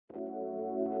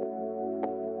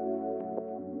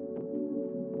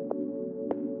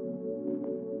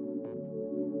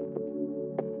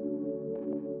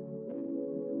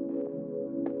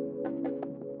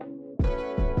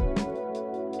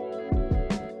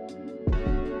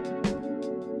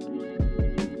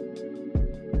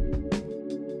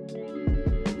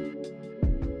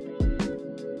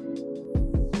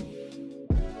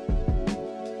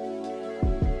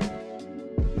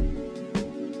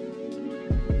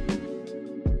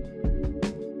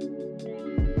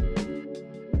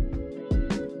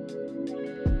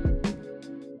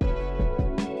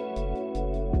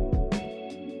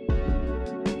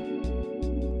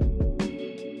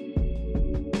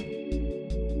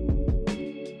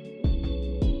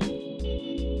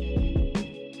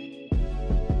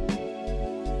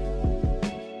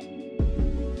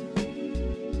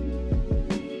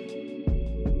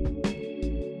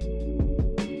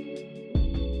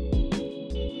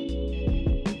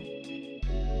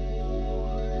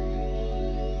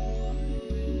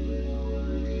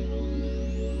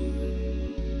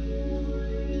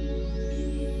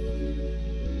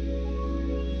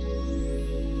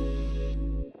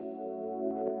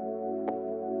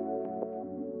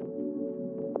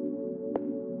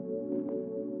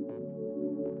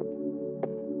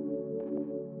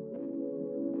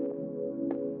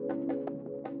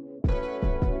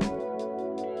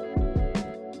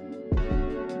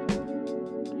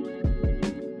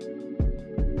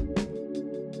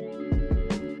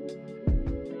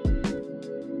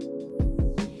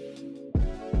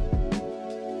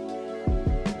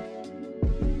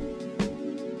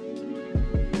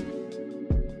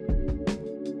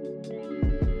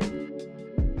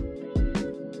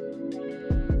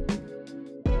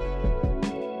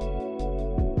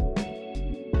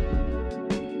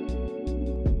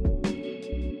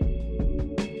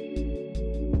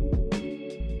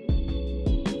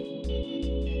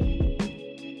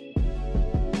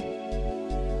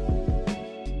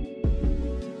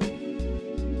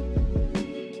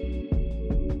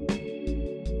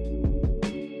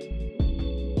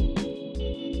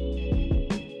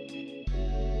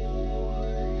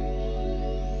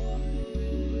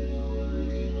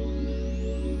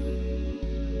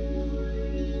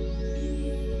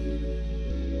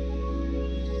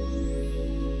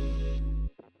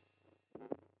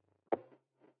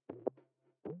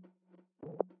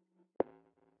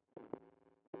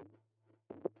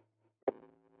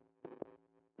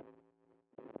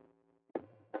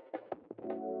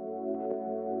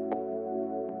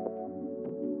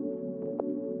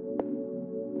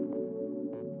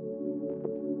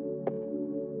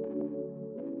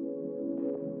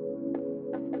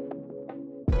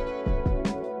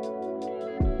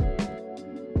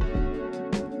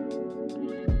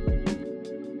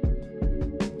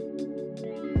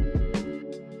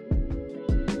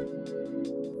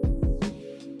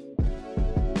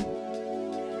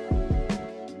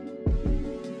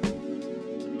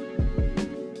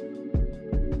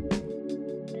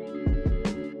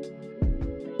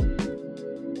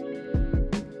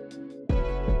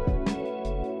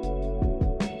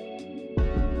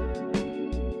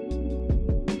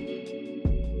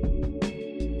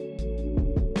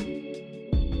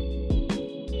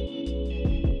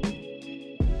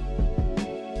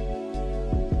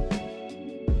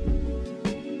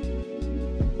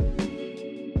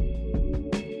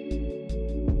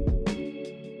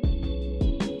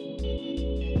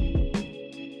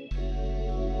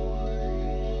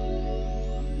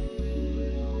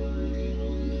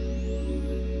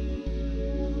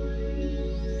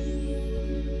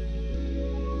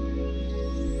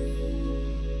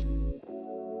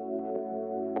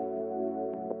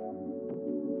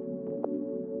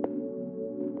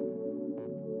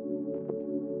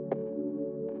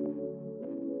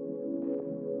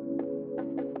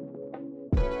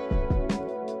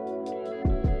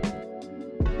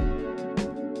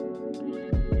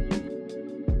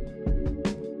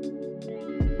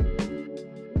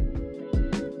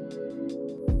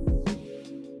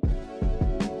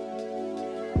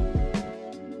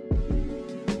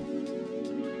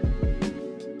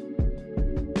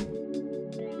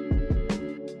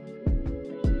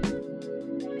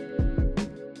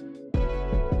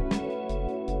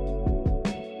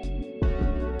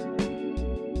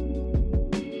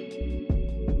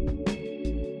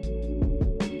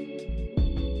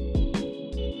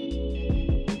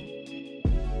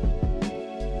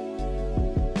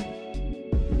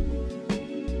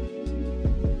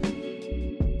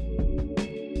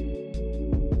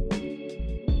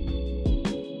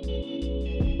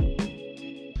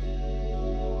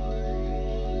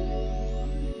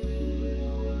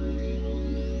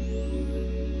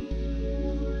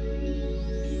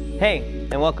Hey,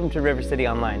 and welcome to River City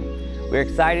Online. We're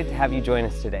excited to have you join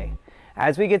us today.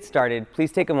 As we get started,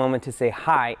 please take a moment to say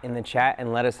hi in the chat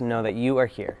and let us know that you are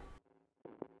here.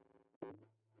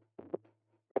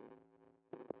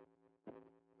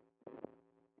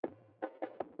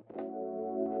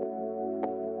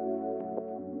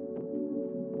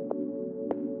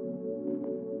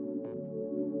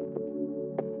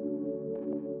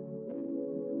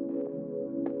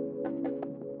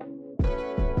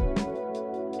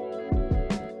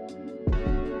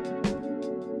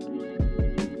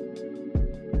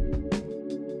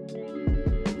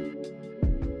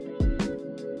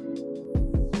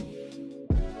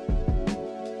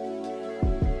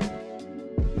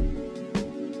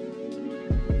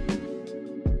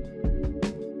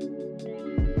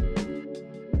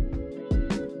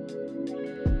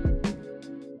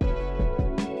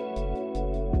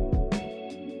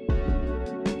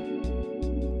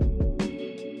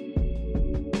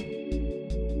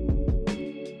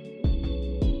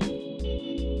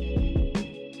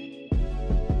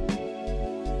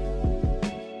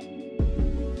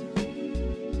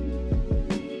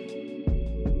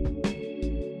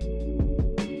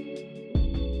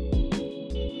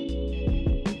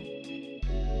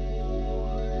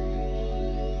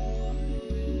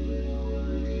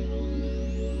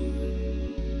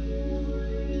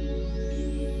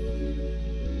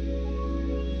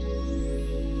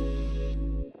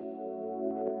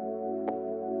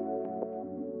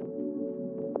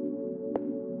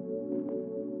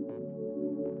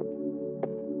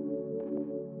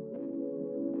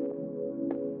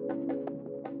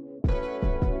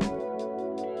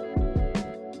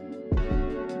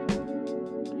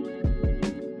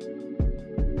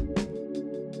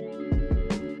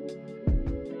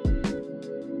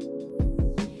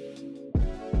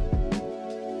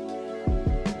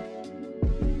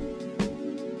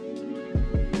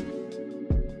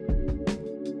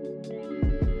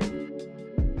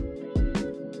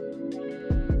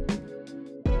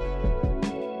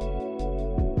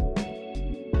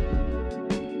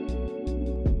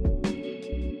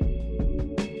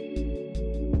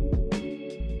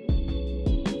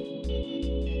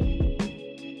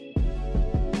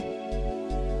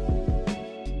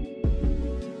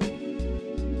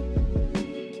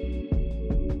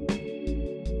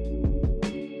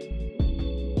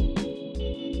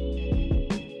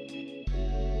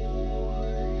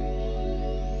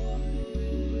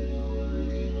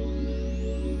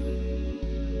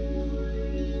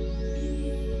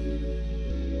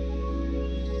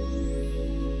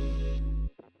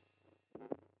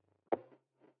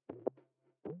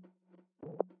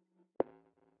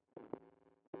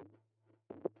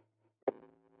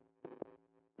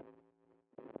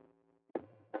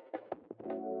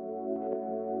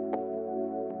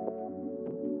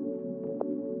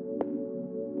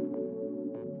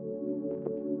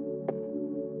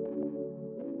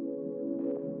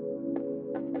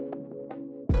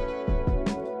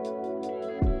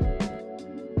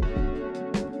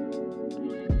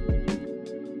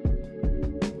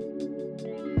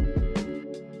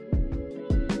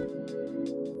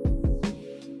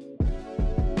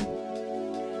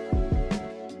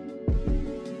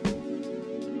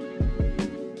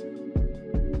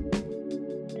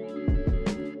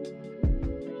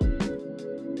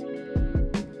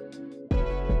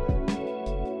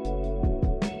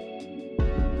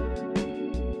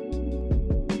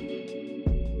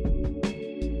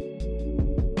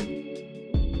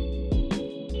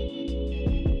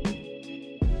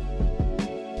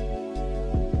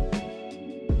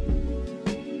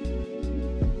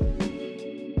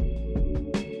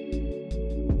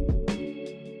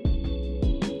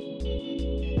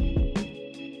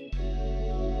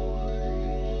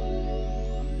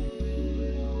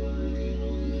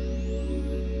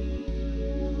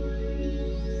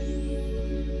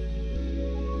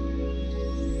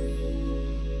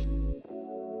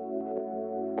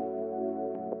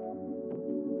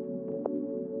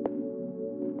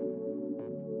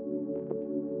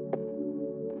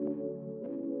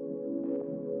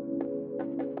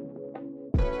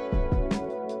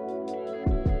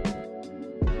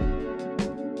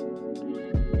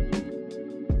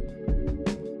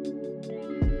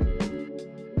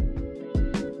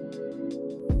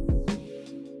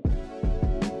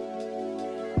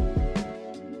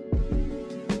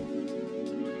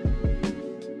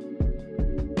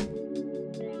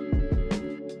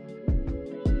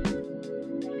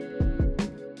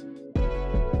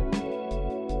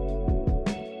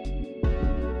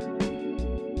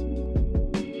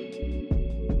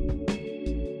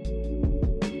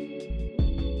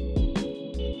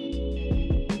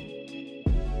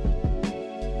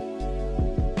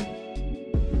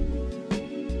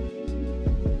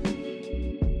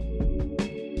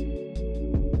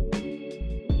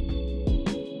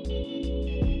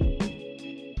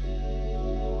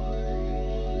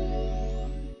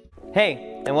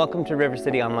 Hey, and welcome to River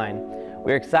City Online.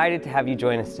 We're excited to have you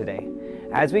join us today.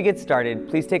 As we get started,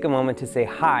 please take a moment to say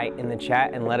hi in the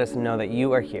chat and let us know that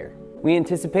you are here. We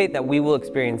anticipate that we will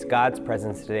experience God's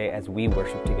presence today as we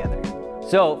worship together.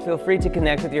 So feel free to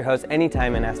connect with your host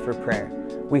anytime and ask for prayer.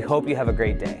 We hope you have a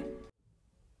great day.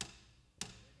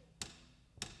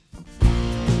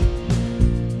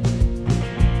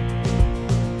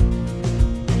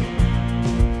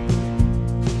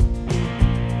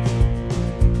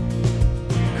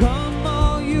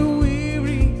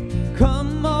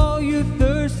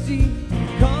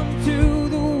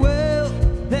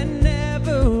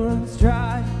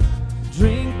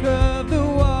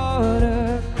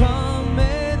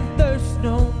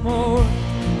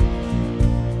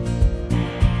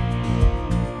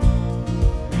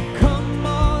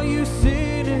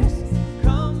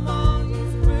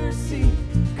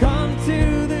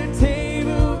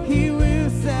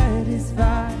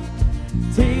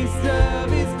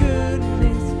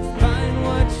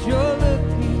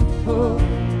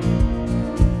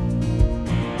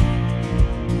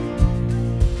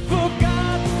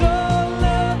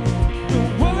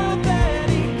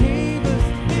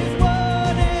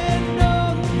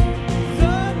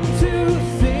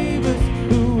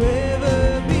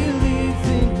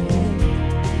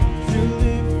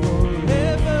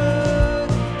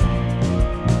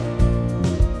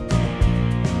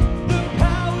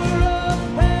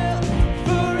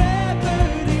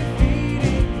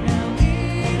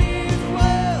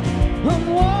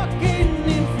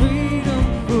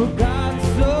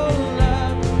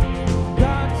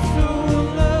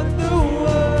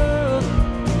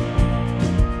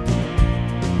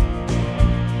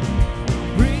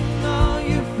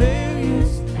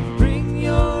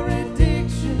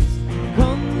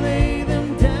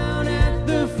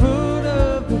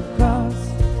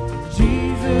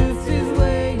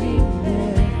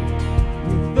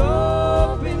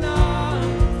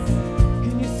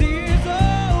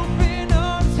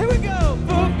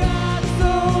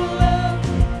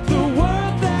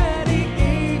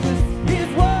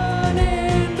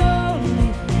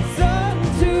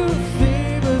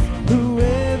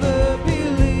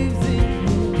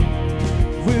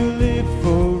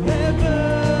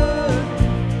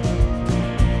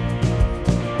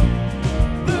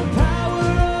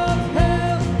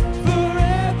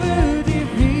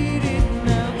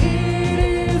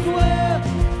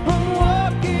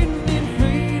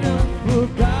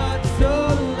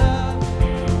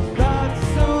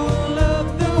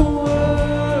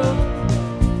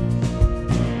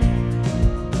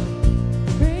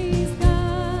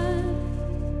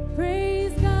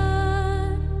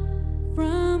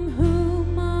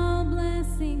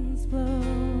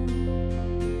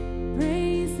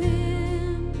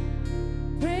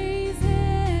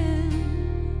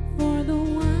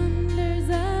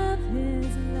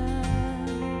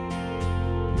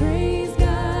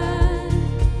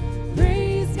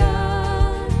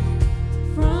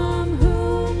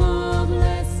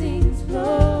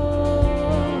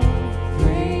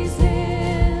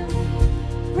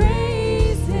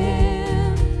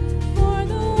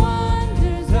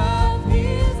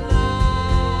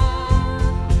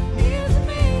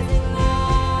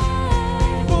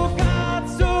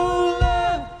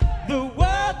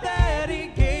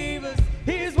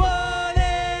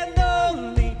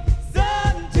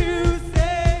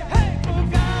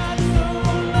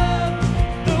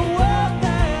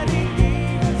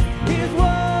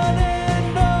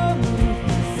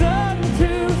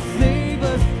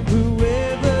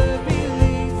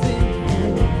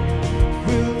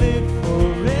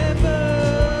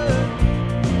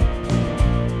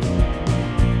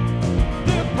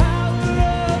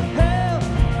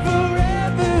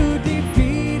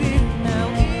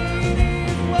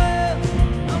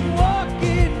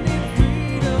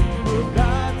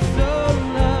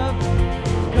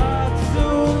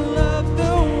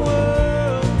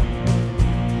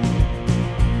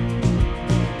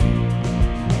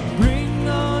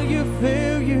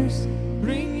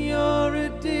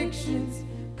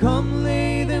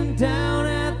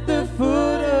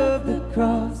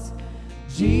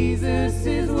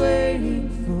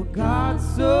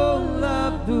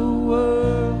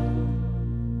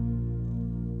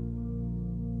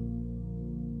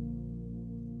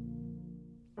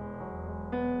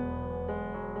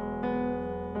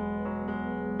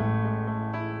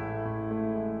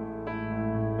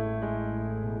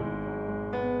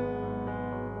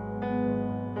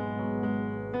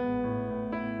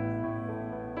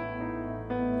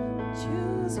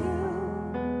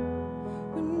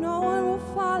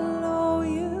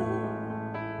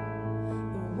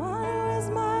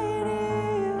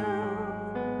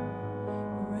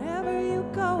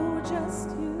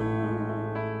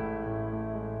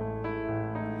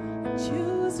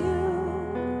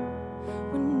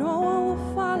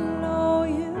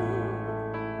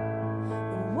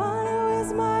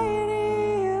 is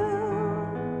mighty you.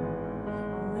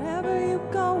 Wherever you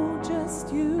go,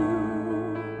 just you.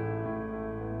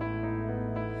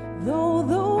 Though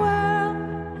the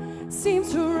world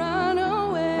seems to run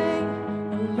away,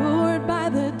 allured by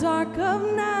the dark of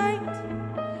night,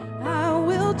 I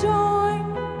will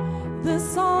join the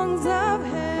songs of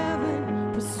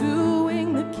heaven,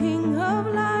 pursuing the King of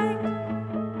light.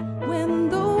 When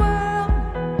the world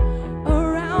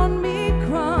around me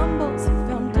crumbles,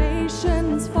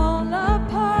 foundations fall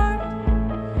apart,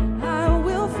 I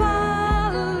will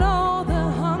follow the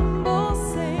humble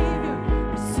Savior,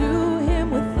 pursue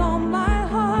him with all my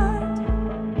heart.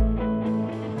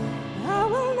 I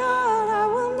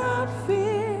will not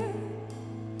fear.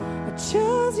 I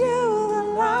choose you, the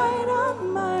light of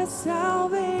my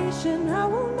salvation. I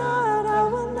will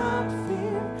not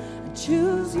fear. I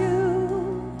choose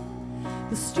you,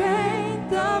 the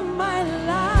strength of my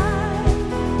life.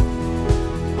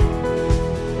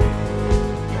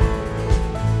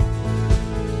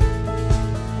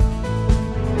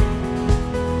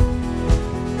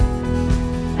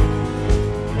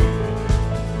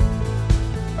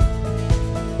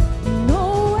 No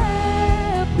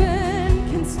weapon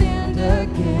can stand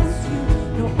against you.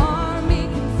 No army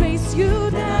can face you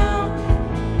down.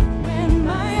 When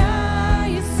my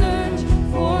eyes search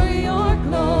for your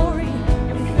glory,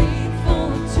 you're faithful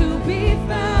to be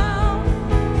found.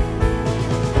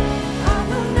 I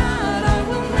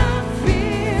will not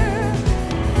fear.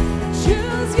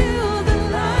 Choose you, the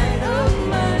light of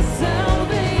my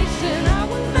salvation. I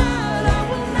will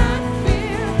not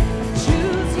fear.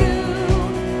 Choose you,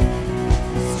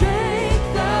 the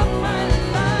strength of my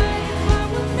life. I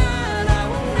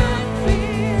will not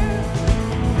fear.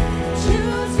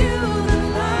 Choose you, the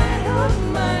light of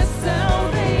my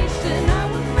salvation. I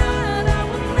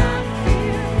will not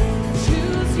fear.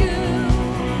 Choose you,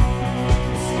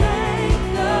 the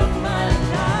strength of my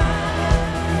life.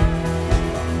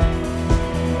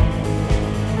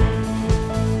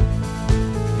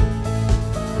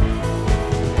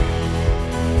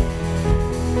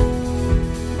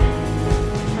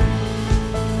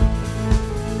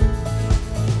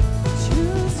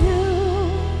 Choose you,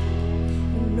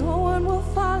 and no one will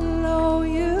follow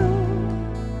you.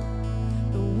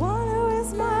 The one who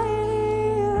is mighty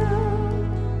you.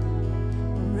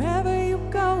 Wherever you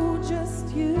go, just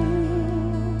you.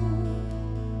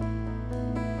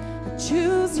 I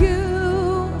choose you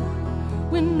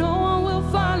when no one will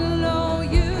follow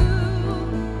you.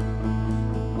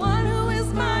 The one who is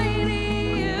mighty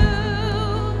you.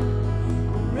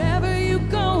 Wherever you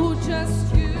go,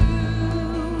 just you.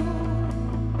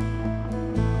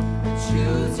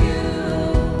 Choose you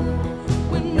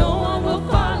when no one will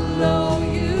follow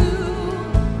you.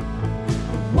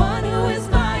 The one who is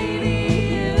mighty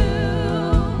you.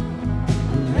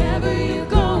 Wherever you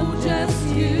go, just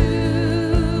you.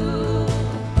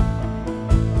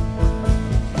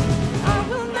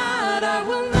 I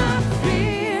will not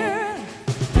fear.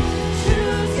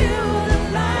 Choose you, the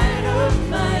light of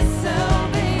my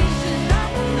salvation. I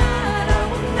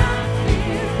will not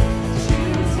fear.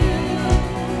 Choose you,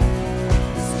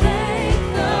 the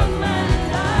strength of my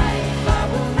life. I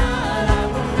will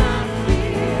not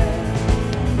fear.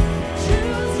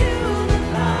 Choose you, the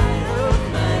light of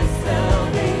my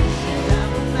salvation.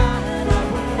 I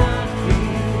will not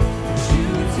fear.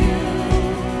 Choose you,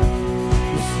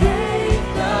 the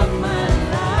strength of my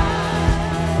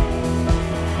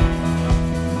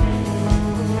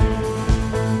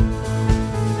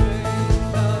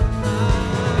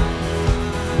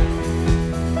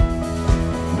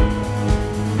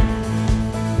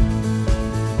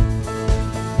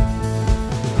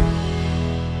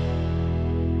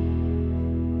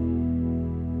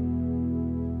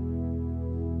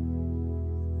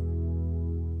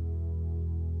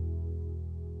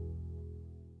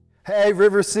Hey,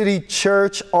 River City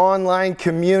Church online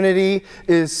community,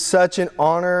 it is such an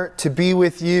honor to be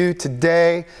with you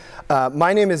today.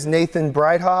 My name is Nathan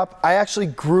Breithaupt. I actually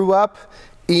grew up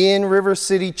in River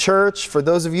City Church. For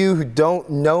those of you who don't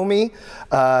know me,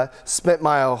 spent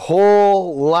my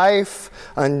whole life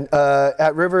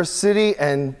at River City,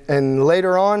 and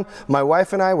later on, my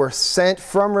wife and I were sent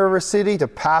from River City to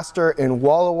pastor in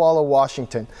Walla Walla,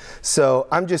 Washington. So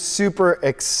I'm just super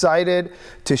excited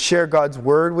to share God's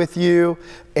Word with you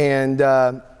and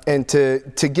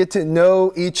to get to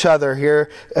know each other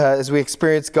here as we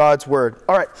experience God's Word.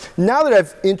 All right, now that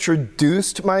I've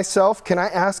introduced myself, can I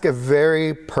ask a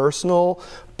very personal,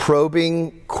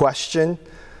 probing question?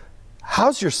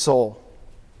 How's your soul?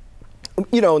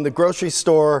 You know, in the grocery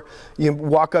store, you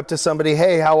walk up to somebody,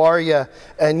 hey, how are you?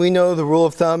 And we know the rule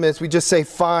of thumb is we just say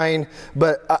fine,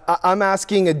 but I'm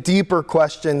asking a deeper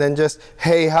question than just,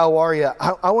 hey, how are you?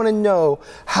 I want to know,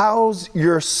 how's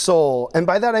your soul? And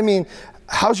by that I mean,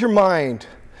 how's your mind?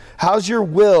 How's your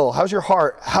will? How's your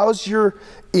heart? How's your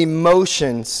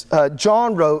emotions?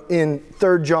 John wrote in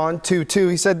 3 John 2:2,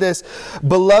 he said this,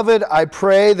 "Beloved, I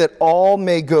pray that all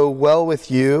may go well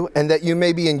with you and that you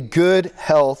may be in good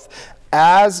health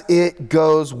as it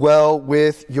goes well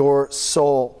with your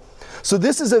soul." So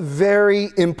this is a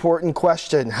very important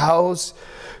question. How's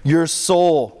your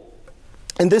soul?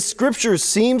 And this scripture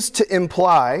seems to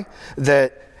imply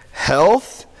that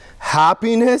health,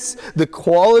 happiness, the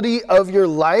quality of your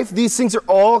life, these things are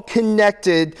all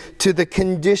connected to the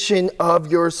condition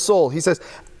of your soul. He says,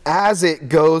 as it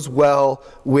goes well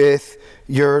with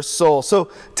your soul. So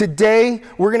today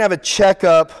we're going to have a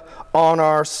checkup on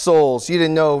our souls. You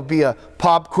didn't know it would be a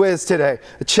pop quiz today.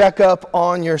 A checkup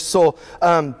on your soul.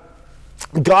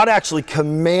 God actually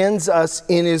commands us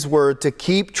in His Word to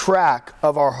keep track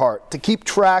of our heart, to keep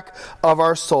track of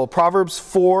our soul. Proverbs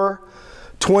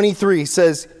 4:23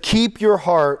 says, "Keep your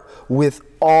heart with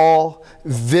all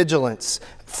vigilance,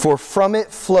 for from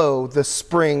it flow the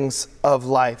springs of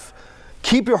life."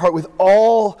 Keep your heart with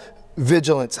all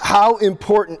vigilance. How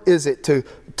important is it to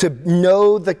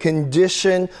know the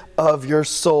condition of your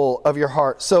soul, of your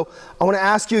heart? So I want to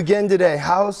ask you again today,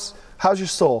 how's your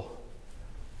soul?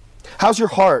 How's your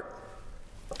heart?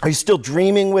 Are you still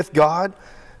dreaming with God?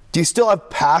 Do you still have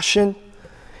passion?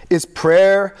 Is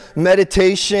prayer,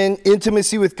 meditation,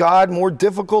 intimacy with God more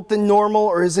difficult than normal,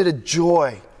 or is it a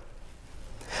joy?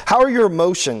 How are your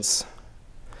emotions?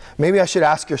 Maybe I should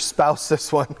ask your spouse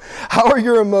this one. How are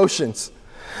your emotions?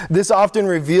 This often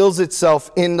reveals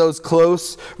itself in those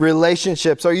close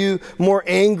relationships. Are you more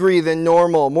angry than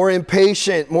normal, more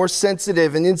impatient, more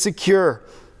sensitive and insecure?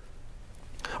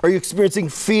 Are you experiencing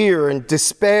fear and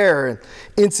despair and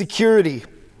insecurity?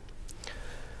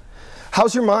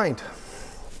 How's your mind?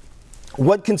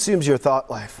 What consumes your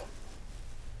thought life?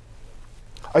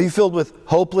 Are you filled with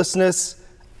hopelessness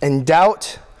and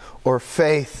doubt, or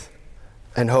faith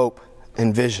and hope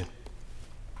and vision?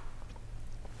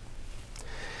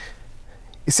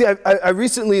 You see, I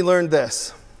recently learned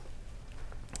this.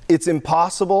 It's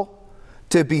impossible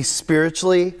to be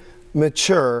spiritually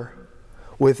mature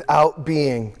without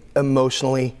being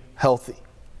emotionally healthy.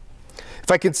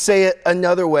 If I could say it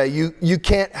another way, you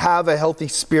can't have a healthy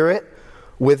spirit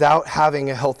without having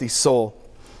a healthy soul.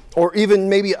 Or even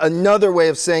maybe another way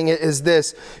of saying it is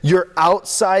this: your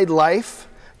outside life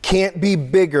can't be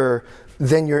bigger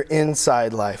than your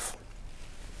inside life.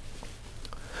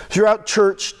 Throughout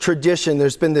church tradition,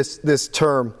 there's been this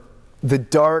term, the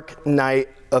dark night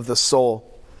of the soul.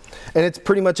 And it's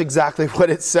pretty much exactly what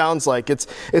it sounds like. It's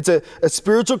a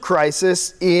spiritual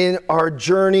crisis in our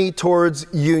journey towards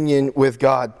union with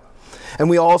God. And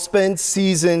we all spend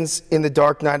seasons in the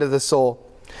dark night of the soul.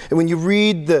 And when you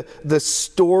read the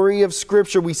story of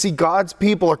Scripture, we see God's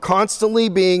people are constantly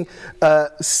being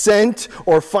sent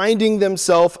or finding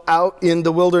themselves out in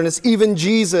the wilderness. Even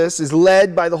Jesus is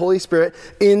led by the Holy Spirit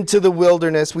into the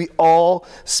wilderness. We all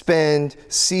spend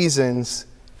seasons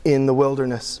in the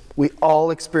wilderness. We all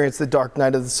experience the dark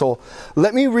night of the soul.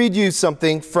 Let me read you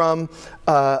something from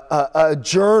a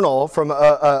journal from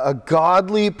a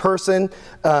godly person,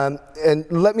 and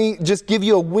let me just give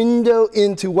you a window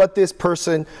into what this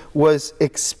person was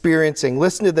experiencing.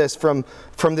 Listen to this from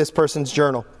this person's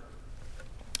journal.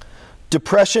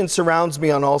 "Depression surrounds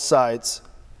me on all sides.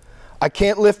 I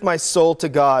can't lift my soul to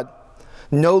God.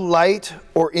 No light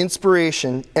or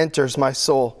inspiration enters my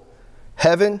soul.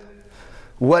 Heaven,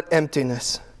 what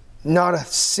emptiness. Not a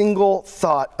single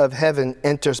thought of heaven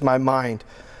enters my mind,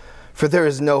 for there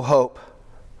is no hope.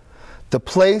 The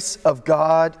place of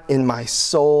God in my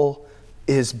soul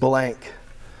is blank."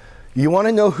 You want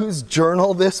to know whose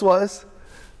journal this was?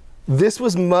 This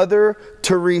was Mother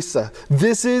Teresa.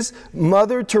 This is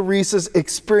Mother Teresa's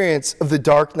experience of the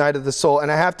dark night of the soul.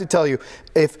 And I have to tell you,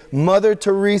 if Mother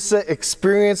Teresa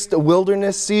experienced a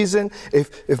wilderness season,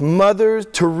 if Mother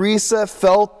Teresa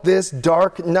felt this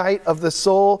dark night of the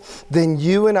soul, then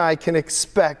you and I can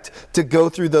expect to go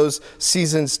through those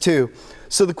seasons too.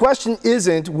 So the question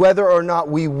isn't whether or not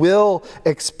we will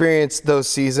experience those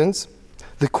seasons.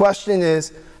 The question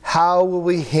is, how will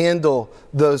we handle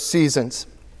those seasons?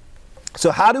 So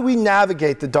how do we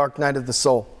navigate the dark night of the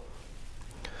soul?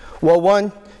 Well,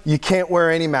 one, you can't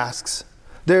wear any masks.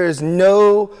 There is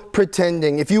no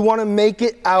pretending. If you want to make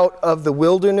it out of the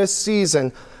wilderness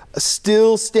season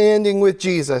still standing with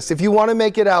Jesus, if you want to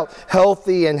make it out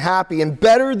healthy and happy and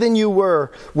better than you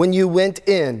were when you went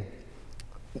in,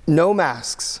 No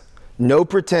masks, no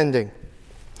pretending.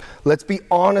 Let's be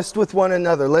honest with one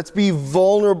another. Let's be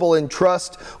vulnerable and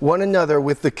trust one another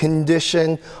with the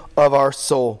condition of our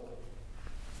soul.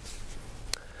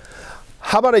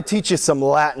 How about I teach you some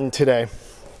Latin today?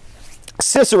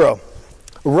 Cicero,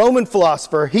 Roman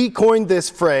philosopher, he coined this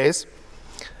phrase,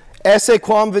 esse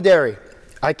quam videri.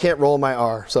 I can't roll my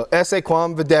R, so esse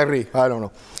quam videri. I don't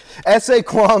know. Esse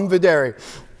quam videri.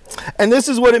 And this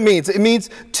is what it means. It means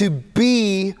to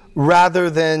be rather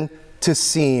than to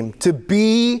seem. To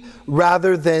be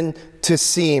rather than to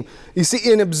seem. You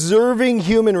see, in observing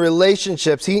human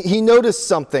relationships, he noticed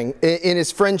something in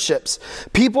his friendships.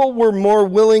 People were more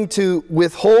willing to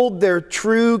withhold their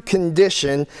true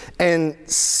condition and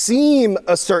seem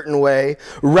a certain way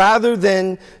rather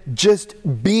than just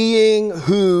being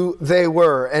who they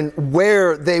were and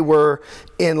where they were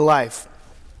in life.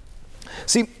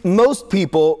 See, most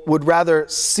people would rather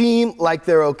seem like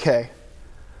they're okay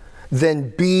than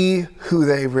be who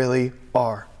they really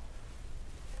are.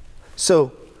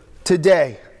 So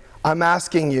today, I'm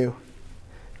asking you,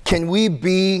 can we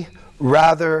be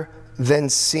rather than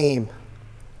seem?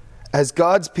 As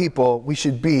God's people, we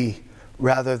should be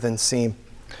rather than seem.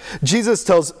 Jesus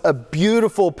tells a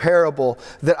beautiful parable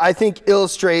that I think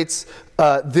illustrates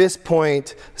this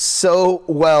point so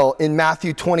well in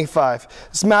Matthew 25.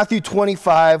 It's Matthew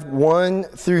 25, 1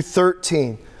 through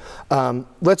 13.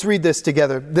 Let's read this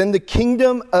together. Then the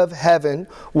kingdom of heaven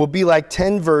will be like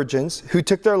 10 virgins who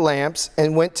took their lamps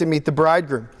and went to meet the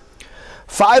bridegroom.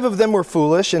 5 of them were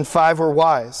foolish and 5 were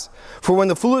wise. For when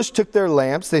the foolish took their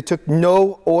lamps, they took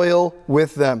no oil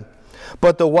with them.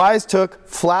 But the wise took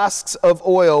flasks of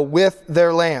oil with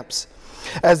their lamps.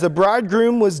 As the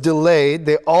bridegroom was delayed,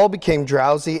 they all became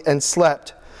drowsy and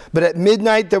slept. But at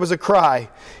midnight there was a cry,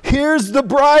 "Here's the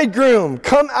bridegroom!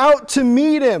 Come out to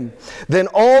meet him!" Then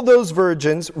all those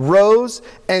virgins rose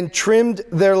and trimmed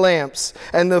their lamps.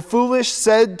 And the foolish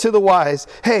said to the wise,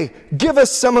 "Hey, give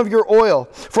us some of your oil,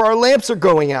 for our lamps are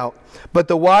going out." But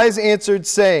the wise answered,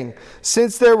 saying,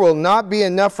 "Since there will not be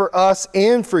enough for us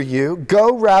and for you,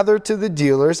 go rather to the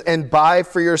dealers and buy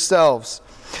for yourselves."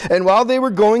 And while they were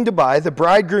going to buy, the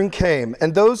bridegroom came,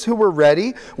 and those who were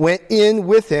ready went in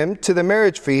with him to the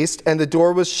marriage feast, and the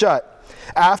door was shut.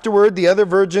 Afterward, the other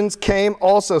virgins came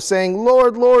also, saying,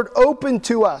 "Lord, Lord, open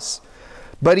to us."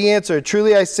 But he answered,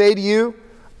 "Truly I say to you,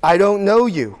 I don't know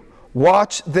you.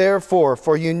 Watch therefore,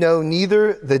 for you know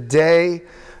neither the day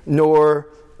nor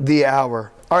the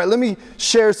hour." All right, let me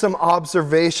share some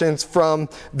observations from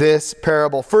this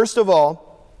parable. First of all,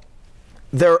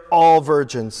 they're all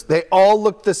virgins. They all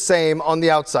look the same on the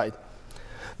outside.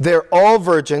 They're all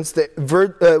virgins.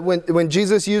 When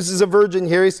Jesus uses a virgin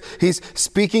here, he's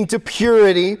speaking to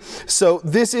purity. So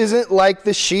this isn't like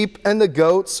the sheep and the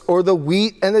goats or the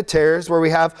wheat and the tares, where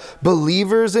we have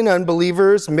believers and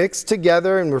unbelievers mixed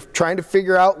together and we're trying to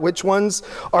figure out which ones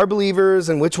are believers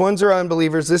and which ones are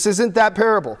unbelievers. This isn't that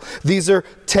parable. These are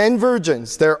 10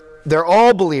 virgins. They're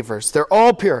all believers. They're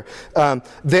all pure.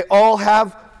 They all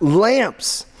have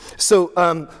lamps. So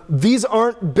these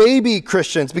aren't baby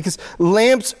Christians, because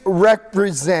lamps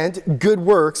represent good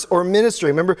works or ministry.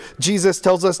 Remember, Jesus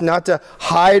tells us not to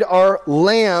hide our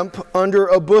lamp under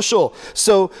a bushel.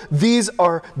 So these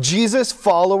are Jesus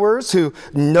followers who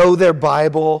know their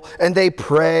Bible and they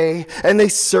pray and they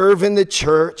serve in the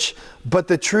church. But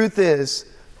the truth is,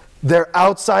 their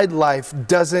outside life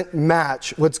doesn't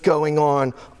match what's going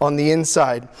on the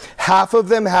inside. Half of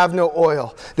them have no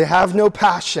oil. They have no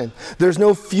passion. There's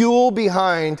no fuel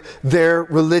behind their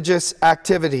religious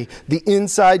activity. The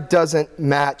inside doesn't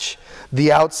match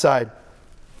the outside.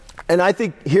 And I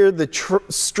think here the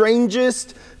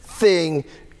strangest thing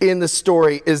in the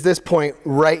story is this point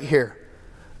right here.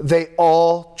 They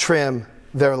all trim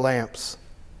their lamps.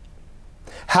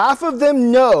 Half of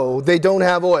them know they don't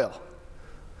have oil.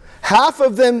 Half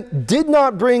of them did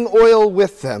not bring oil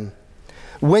with them.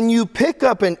 When you pick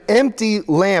up an empty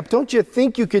lamp, don't you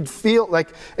think you could feel like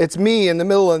it's me in the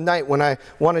middle of the night when I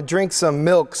want to drink some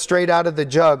milk straight out of the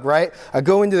jug, right? I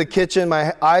go into the kitchen,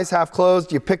 my eyes half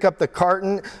closed, you pick up the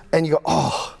carton and you go,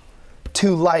 oh,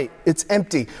 too light, it's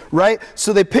empty, right?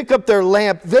 So they pick up their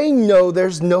lamp. They know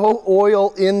there's no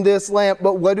oil in this lamp,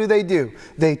 but what do?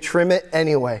 They trim it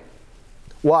anyway.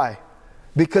 Why?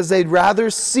 Because they'd rather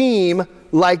seem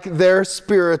like they're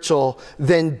spiritual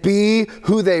than be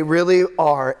who they really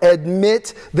are.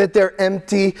 Admit that they're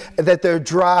empty, that they're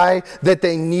dry, that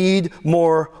they need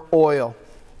more oil.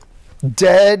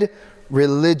 Dead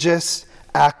religious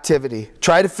activity.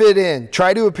 Try to fit in.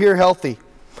 Try to appear healthy.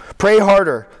 Pray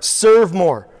harder. Serve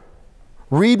more.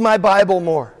 Read my Bible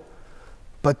more.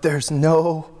 But there's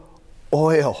no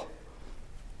oil.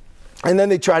 And then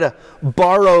they try to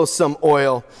borrow some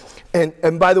oil.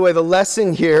 And by the way, the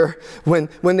lesson here, when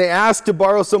they ask to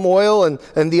borrow some oil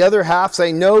and the other half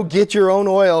say, no, get your own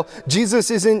oil, Jesus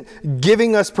isn't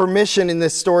giving us permission in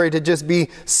this story to just be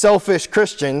selfish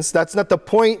Christians. That's not the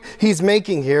point he's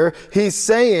making here. He's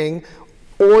saying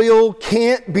oil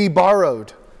can't be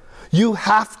borrowed. You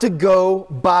have to go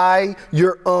buy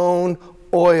your own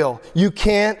oil. You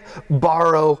can't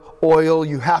borrow oil.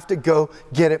 You have to go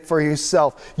get it for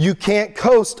yourself. You can't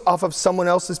coast off of someone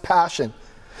else's passion.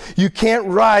 You can't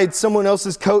ride someone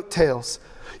else's coattails.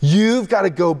 You've got to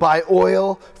go buy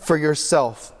oil for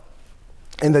yourself.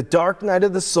 And the dark night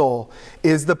of the soul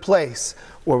is the place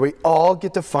where we all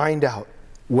get to find out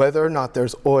whether or not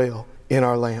there's oil in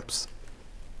our lamps.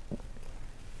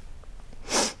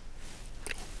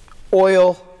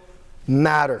 Oil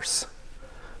matters.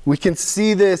 We can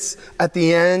see this at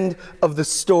the end of the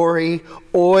story.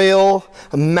 Oil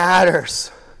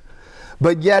matters.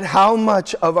 But yet, how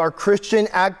much of our Christian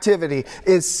activity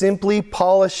is simply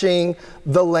polishing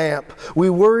the lamp? We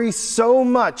worry so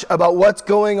much about what's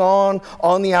going on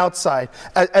the outside.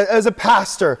 As a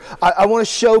pastor, I want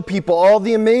to show people all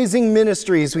the amazing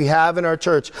ministries we have in our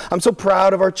church. I'm so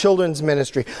proud of our children's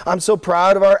ministry. I'm so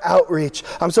proud of our outreach.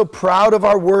 I'm so proud of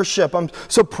our worship. I'm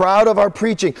so proud of our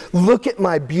preaching. Look at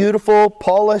my beautiful,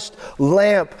 polished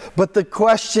lamp. But the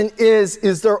question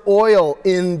is there oil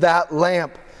in that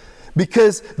lamp?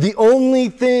 Because the only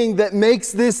thing that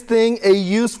makes this thing a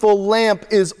useful lamp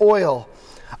is oil.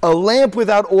 A lamp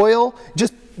without oil,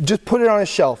 just put it on a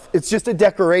shelf. It's just a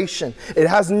decoration. It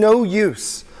has no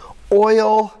use.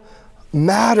 Oil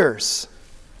matters.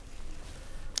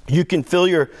 You can fill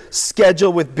your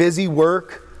schedule with busy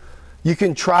work. You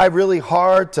can try really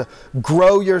hard to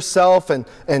grow yourself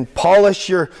and polish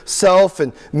yourself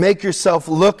and make yourself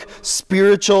look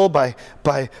spiritual by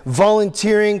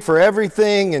volunteering for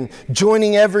everything and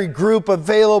joining every group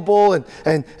available and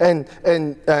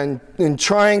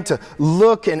trying to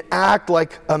look and act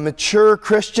like a mature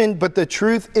Christian. But the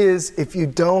truth is, if you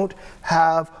don't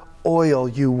have oil,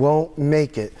 you won't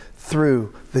make it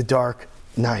through the dark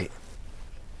night.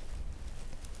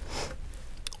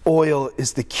 Oil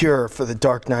is the cure for the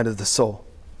dark night of the soul.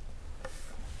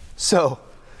 So,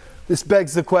 this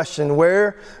begs the question,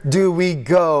 where do we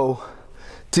go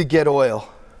to get oil?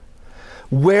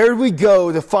 Where do we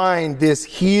go to find this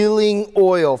healing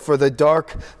oil for the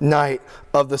dark night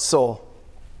of the soul?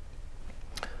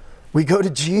 We go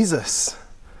to Jesus.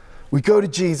 We go to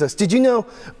Jesus. Did you know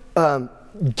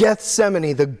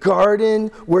Gethsemane, the garden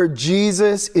where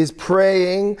Jesus is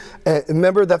praying?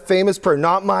 Remember that famous prayer,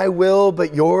 not my will,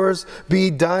 but yours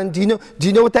be done. Do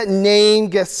you know what that name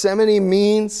Gethsemane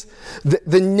means?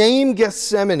 The name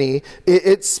Gethsemane,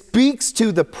 it speaks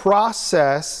to the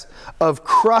process of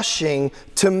crushing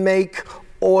to make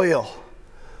oil.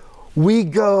 We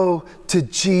go to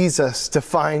Jesus to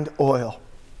find oil.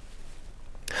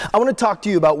 I want to talk to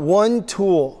you about one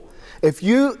tool. If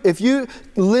you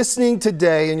listening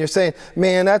today and you're saying,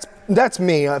 man, that's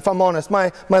me. If I'm honest,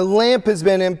 my lamp has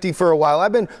been empty for a while.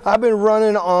 I've been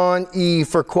running on E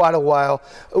for quite a while,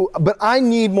 but I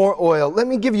need more oil. Let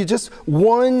me give you just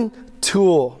one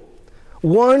tool,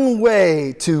 one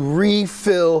way to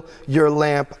refill your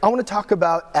lamp. I want to talk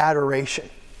about adoration.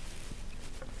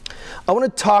 I want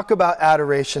to talk about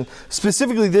adoration.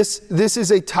 Specifically, this is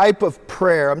a type of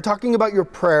prayer. I'm talking about your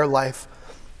prayer life.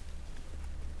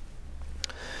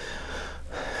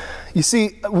 You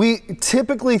see, we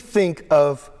typically think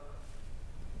of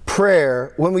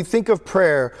prayer. When we think of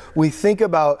prayer, we think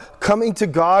about coming to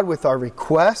God with our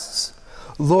requests.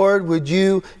 Lord, would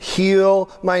you heal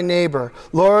my neighbor?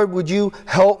 Lord, would you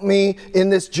help me in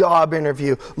this job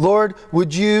interview? Lord,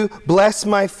 would you bless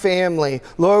my family?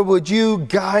 Lord, would you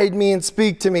guide me and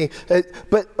speak to me?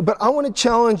 But I want to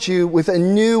challenge you with a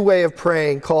new way of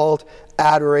praying called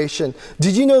adoration.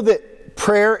 Did you know that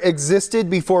prayer existed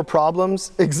before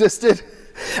problems existed?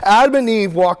 Adam and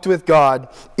Eve walked with God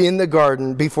in the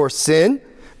garden before sin,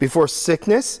 before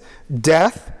sickness,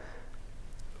 death,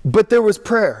 but there was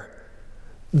prayer.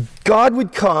 God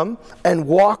would come and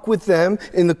walk with them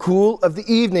in the cool of the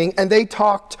evening, and they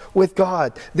talked with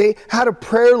God. They had a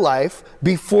prayer life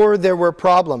before there were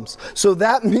problems. So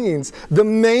that means the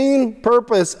main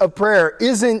purpose of prayer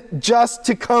isn't just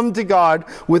to come to God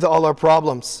with all our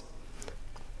problems.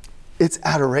 It's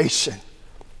adoration.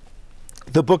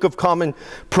 The Book of Common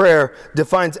Prayer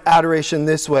defines adoration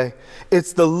this way.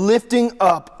 It's the lifting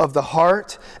up of the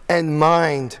heart and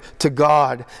mind to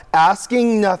God,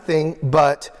 asking nothing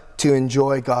but to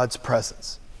enjoy God's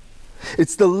presence.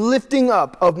 It's the lifting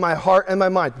up of my heart and my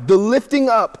mind, the lifting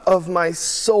up of my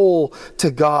soul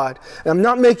to God. And I'm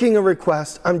not making a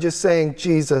request. I'm just saying,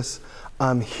 Jesus,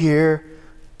 I'm here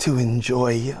to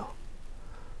enjoy you.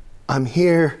 I'm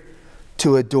here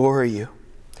to adore you.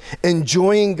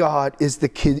 Enjoying God is the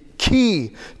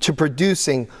key to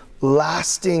producing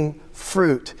lasting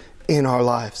fruit in our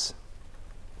lives.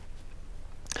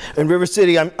 In River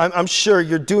City, I'm sure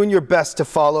you're doing your best to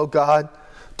follow God,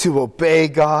 to obey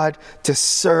God, to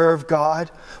serve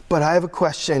God. But I have a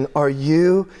question. Are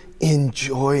you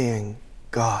enjoying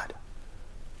God?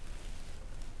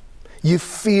 You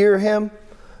fear him,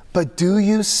 but do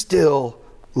you still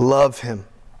love him?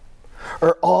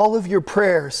 Are all of your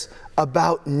prayers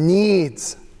about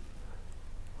needs?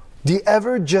 Do you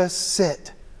ever just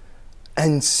sit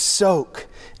and soak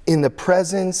in the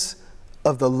presence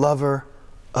of the lover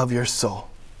of your soul?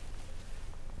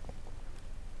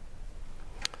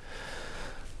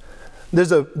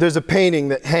 There's a painting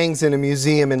that hangs in a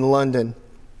museum in London.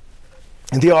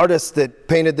 And the artist that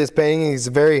painted this painting, he's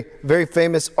a very, very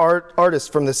famous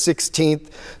artist from the 16th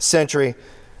century.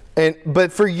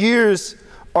 But for years,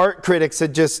 art critics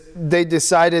they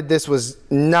decided this was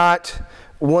not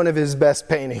one of his best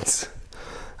paintings.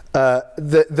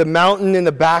 The mountain in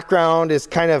the background is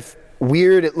kind of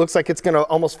weird. It looks like it's going to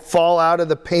almost fall out of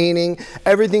the painting.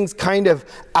 Everything's kind of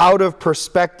out of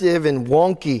perspective and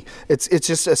wonky. It's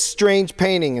just a strange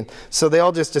painting. And so they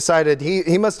all just decided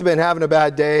he must have been having a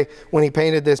bad day when he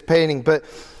painted this painting. But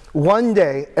one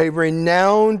day, a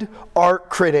renowned art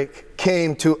critic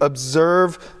came to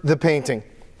observe the painting.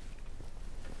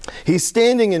 He's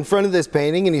standing in front of this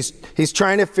painting and he's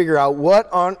trying to figure out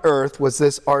what on earth was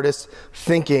this artist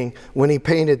thinking when he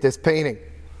painted this painting.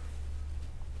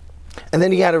 And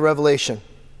then he had a revelation.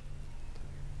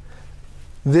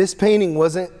 This painting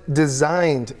wasn't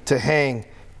designed to hang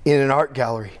in an art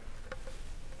gallery.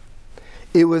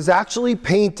 It was actually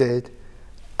painted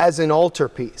as an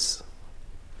altarpiece.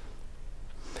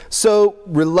 So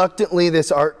reluctantly,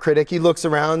 this art critic, he looks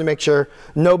around to make sure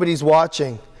nobody's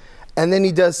watching. And then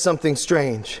he does something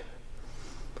strange.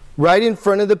 Right in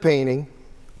front of the painting,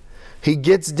 he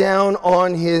gets down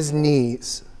on his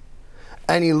knees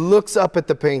and he looks up at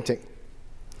the painting.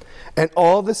 And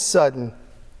all of a sudden,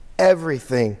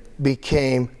 everything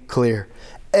became clear.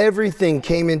 Everything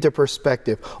came into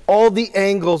perspective. All the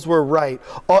angles were right.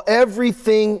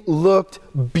 Everything looked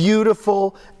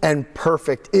beautiful and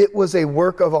perfect. It was a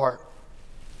work of art.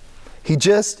 He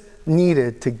just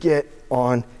needed to get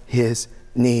on his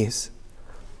knees.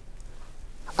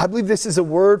 I believe this is a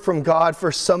word from God for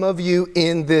some of you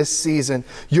in this season.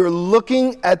 You're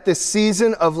looking at the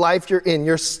season of life you're in.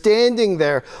 You're standing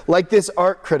there like this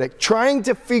art critic, trying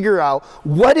to figure out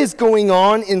what is going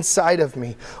on inside of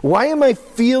me. Why am I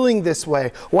feeling this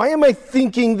way? Why am I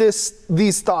thinking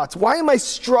these thoughts? Why am I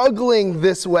struggling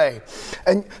this way?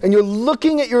 And you're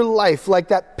looking at your life like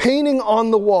that painting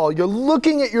on the wall. You're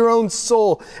looking at your own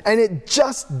soul, and it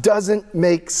just doesn't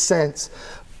make sense.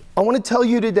 I want to tell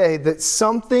you today that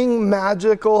something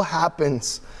magical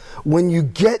happens when you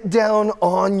get down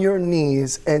on your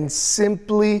knees and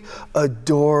simply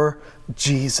adore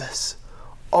Jesus.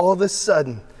 All of a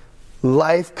sudden,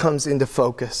 life comes into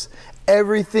focus.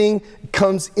 Everything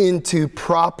comes into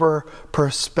proper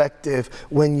perspective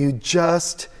when you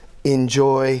just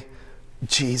enjoy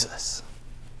Jesus.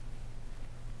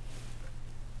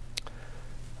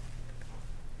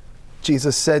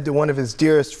 Jesus said to one of his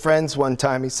dearest friends one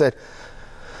time, he said,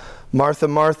 "Martha,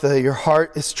 Martha, your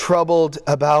heart is troubled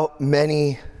about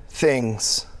many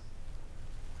things."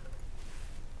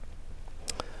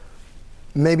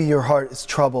 Maybe your heart is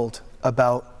troubled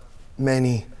about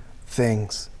many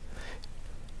things.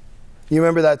 You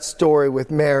remember that story with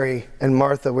Mary and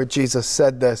Martha where Jesus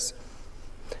said this.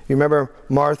 You remember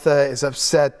Martha is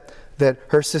upset that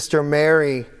her sister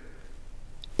Mary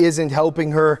isn't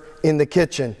helping her in the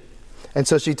kitchen. And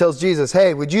so she tells Jesus,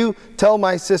 "Hey, would you tell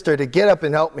my sister to get up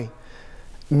and help me?"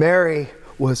 Mary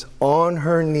was on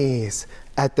her knees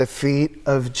at the feet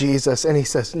of Jesus. And he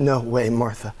says, "No way,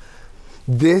 Martha.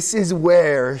 This is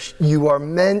where you are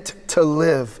meant to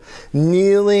live,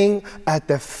 kneeling at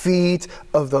the feet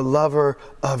of the lover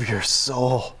of your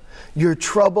soul. You're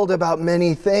troubled about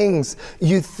many things.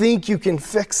 You think you can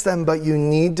fix them, but you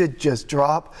need to just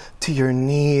drop to your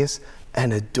knees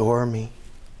and adore me."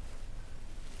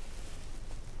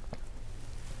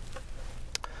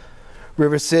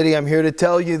 River City, I'm here to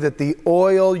tell you that the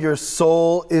oil your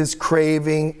soul is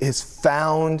craving is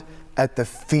found at the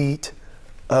feet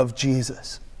of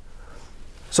Jesus.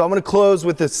 So I'm going to close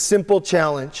with a simple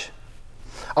challenge.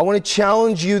 I want to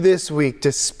challenge you this week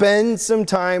to spend some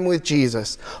time with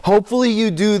Jesus. Hopefully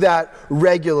you do that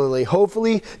regularly.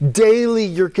 Hopefully daily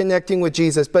you're connecting with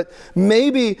Jesus. But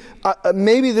maybe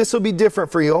this will be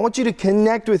different for you. I want you to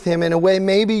connect with him in a way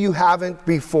maybe you haven't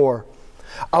before.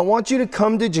 I want you to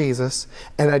come to Jesus,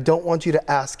 and I don't want you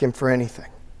to ask him for anything.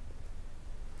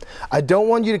 I don't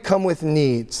want you to come with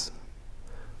needs.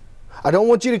 I don't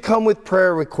want you to come with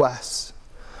prayer requests.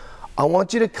 I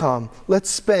want you to come. Let's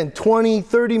spend 20,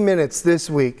 30 minutes this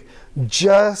week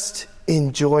just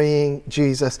enjoying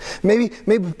Jesus. Maybe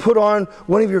put on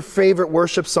one of your favorite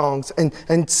worship songs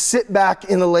and sit back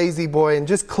in the lazy boy and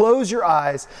just close your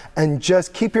eyes and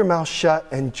just keep your mouth shut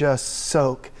and just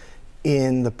soak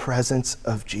in the presence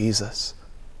of Jesus.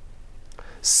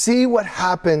 See what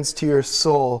happens to your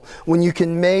soul when you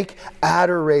can make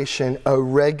adoration a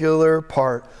regular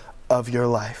part of your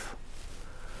life.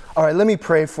 All right, let me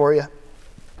pray for you.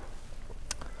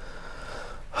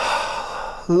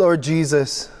 Lord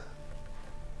Jesus,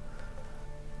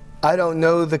 I don't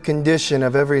know the condition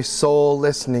of every soul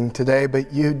listening today,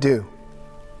 but you do.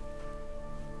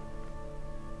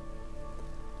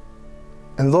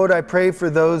 And Lord, I pray for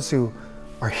those who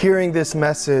are hearing this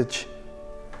message,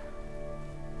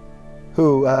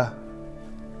 who,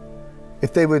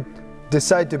 if they would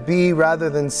decide to be rather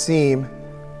than seem,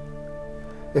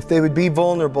 if they would be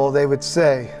vulnerable, they would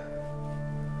say,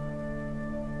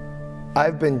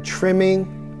 I've been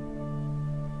trimming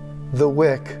the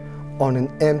wick on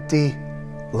an empty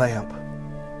lamp.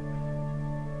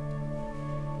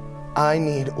 I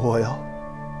need oil.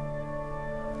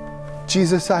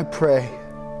 Jesus, I pray,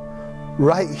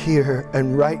 right here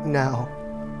and right now,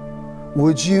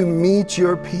 would you meet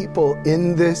your people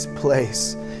in this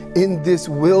place, in this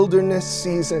wilderness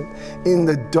season, in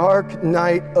the dark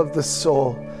night of the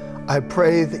soul? I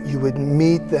pray that you would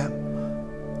meet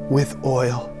them with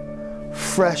oil,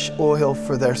 fresh oil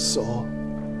for their soul.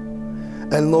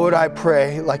 And Lord, I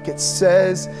pray, like it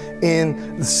says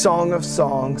in the Song of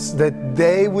Songs, that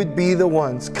they would be the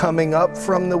ones coming up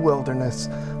from the wilderness,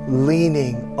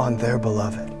 leaning on their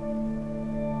beloved.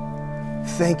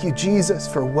 Thank you, Jesus,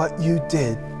 for what you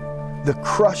did, the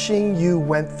crushing you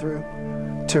went through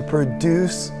to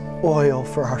produce oil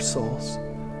for our souls.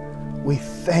 We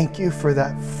thank you for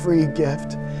that free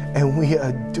gift, and we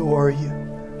adore you.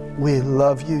 We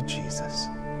love you, Jesus.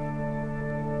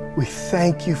 We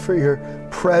thank you for your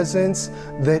presence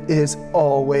that is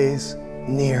always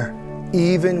near.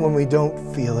 Even when we don't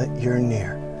feel it, you're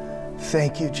near.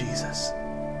 Thank you, Jesus.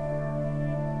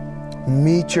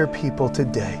 Meet your people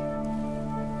today.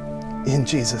 In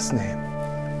Jesus' name,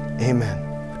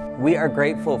 amen. We are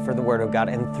grateful for the Word of God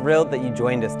and thrilled that you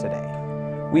joined us today.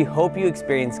 We hope you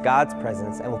experience God's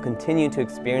presence and will continue to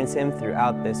experience Him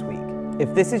throughout this week.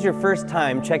 If this is your first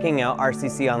time checking out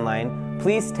RCC Online,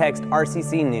 please text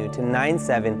RCC New to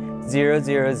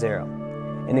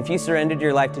 97000. And if you surrendered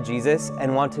your life to Jesus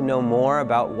and want to know more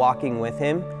about walking with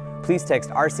Him, please text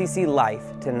RCC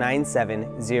Life to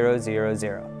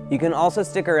 97000. You can also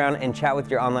stick around and chat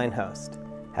with your online host.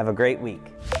 Have a great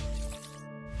week.